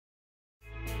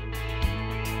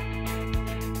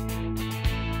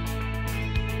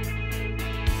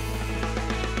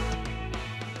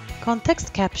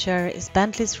ContextCapture is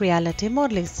Bentley's reality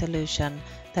modeling solution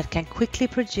that can quickly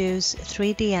produce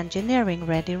 3D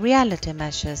engineering-ready reality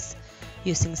meshes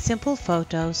using simple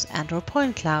photos and/or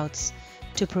point clouds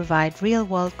to provide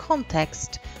real-world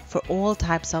context for all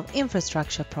types of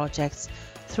infrastructure projects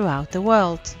throughout the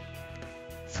world.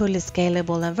 Fully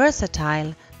scalable and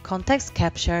versatile,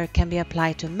 ContextCapture can be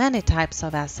applied to many types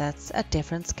of assets at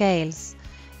different scales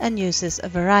and uses a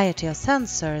variety of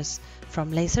sensors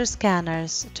from laser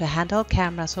scanners to handheld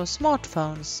cameras or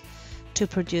smartphones to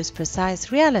produce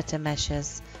precise reality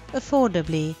meshes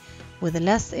affordably with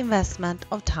less investment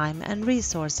of time and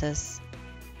resources.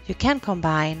 You can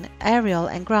combine aerial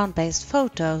and ground-based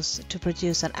photos to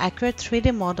produce an accurate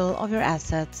 3D model of your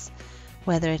assets,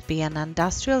 whether it be an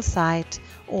industrial site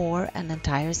or an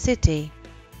entire city.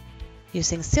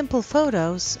 Using simple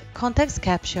photos,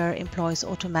 ContextCapture employs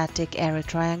automatic area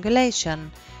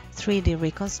triangulation, 3D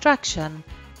reconstruction,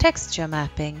 texture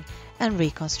mapping, and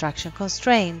reconstruction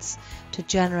constraints to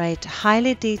generate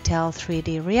highly detailed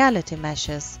 3D reality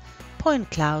meshes,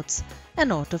 point clouds,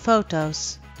 and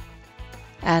autophotos.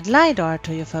 Add LiDAR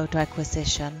to your photo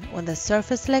acquisition when the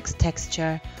surface lens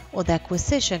texture or the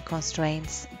acquisition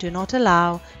constraints do not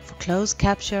allow for close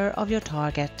capture of your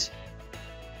target.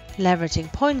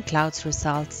 Leveraging point clouds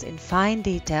results in fine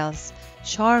details,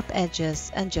 sharp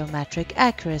edges, and geometric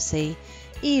accuracy,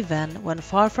 even when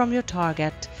far from your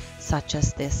target, such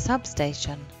as this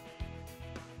substation.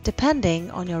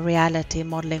 Depending on your reality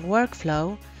modeling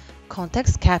workflow,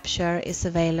 ContextCapture is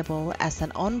available as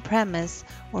an on-premise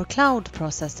or cloud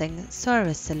processing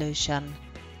service solution.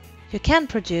 You can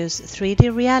produce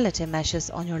 3D reality meshes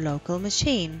on your local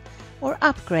machine or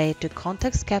upgrade to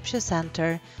ContextCapture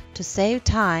Center to save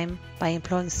time by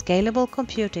employing scalable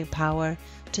computing power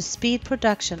to speed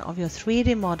production of your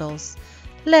 3D models,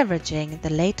 leveraging the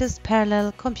latest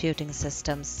parallel computing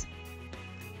systems.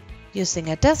 Using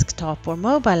a desktop or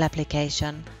mobile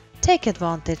application, take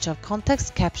advantage of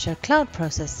ContextCapture cloud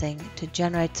processing to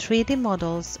generate 3D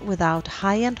models without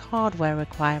high-end hardware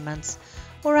requirements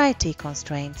or IT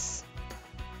constraints.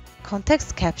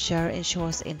 ContextCapture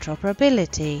ensures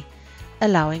interoperability,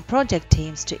 allowing project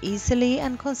teams to easily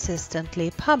and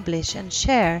consistently publish and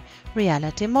share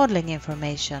reality modeling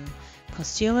information,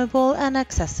 consumable and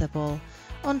accessible,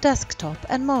 on desktop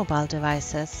and mobile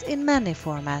devices in many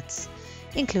formats,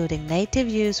 including native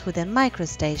use within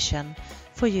MicroStation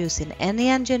for use in any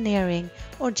engineering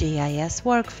or GIS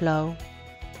workflow.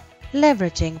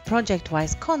 Leveraging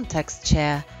ProjectWise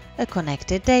ContextShare, a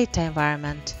connected data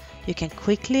environment, you can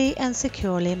quickly and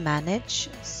securely manage,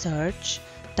 search,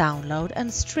 download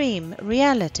and stream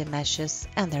reality meshes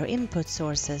and their input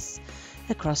sources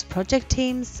across project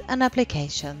teams and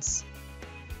applications.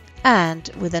 And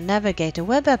with a Navigator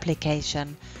web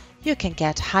application, you can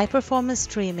get high-performance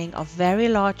streaming of very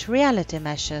large reality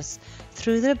meshes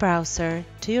through the browser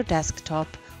to your desktop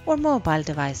or mobile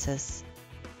devices.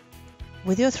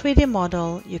 With your 3D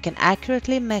model, you can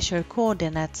accurately measure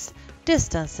coordinates,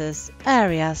 distances,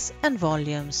 areas, and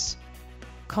volumes.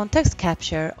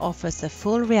 ContextCapture offers a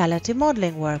full reality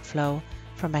modeling workflow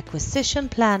from acquisition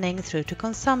planning through to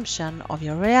consumption of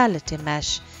your reality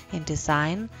mesh in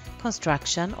design,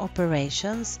 construction,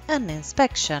 operations, and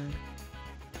inspection.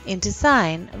 In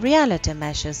design, reality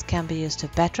meshes can be used to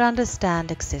better understand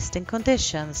existing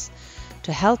conditions,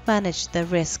 to help manage the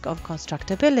risk of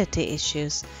constructability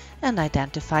issues and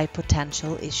identify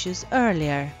potential issues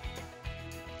earlier.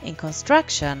 In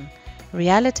construction,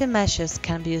 reality meshes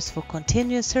can be used for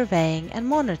continuous surveying and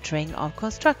monitoring of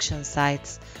construction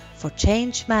sites, for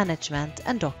change management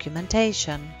and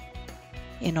documentation.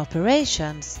 In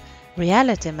operations,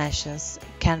 reality meshes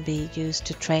can be used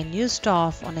to train new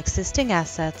staff on existing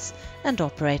assets and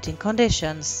operating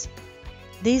conditions.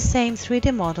 These same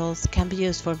 3D models can be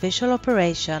used for visual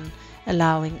operation,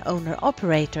 allowing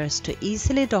owner-operators to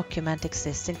easily document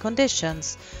existing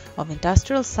conditions of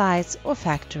industrial sites or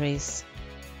factories.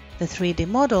 The 3D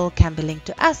model can be linked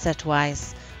to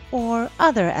AssetWise or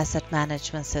other asset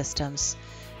management systems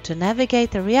to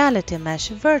navigate the reality mesh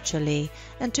virtually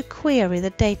and to query the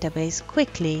database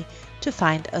quickly to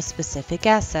find a specific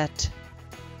asset.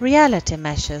 Reality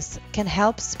meshes can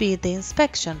help speed the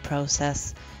inspection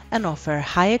process and offer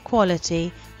higher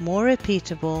quality, more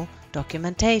repeatable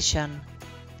documentation.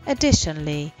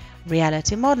 Additionally,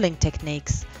 reality modeling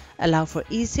techniques allow for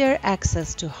easier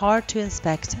access to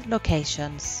hard-to-inspect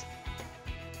locations.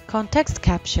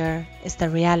 ContextCapture is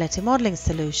the reality modeling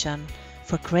solution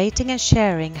for creating and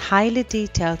sharing highly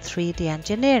detailed 3D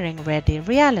engineering-ready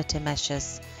reality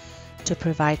meshes to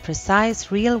provide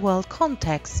precise real-world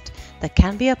context that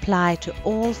can be applied to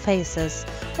all phases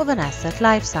of an asset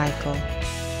lifecycle.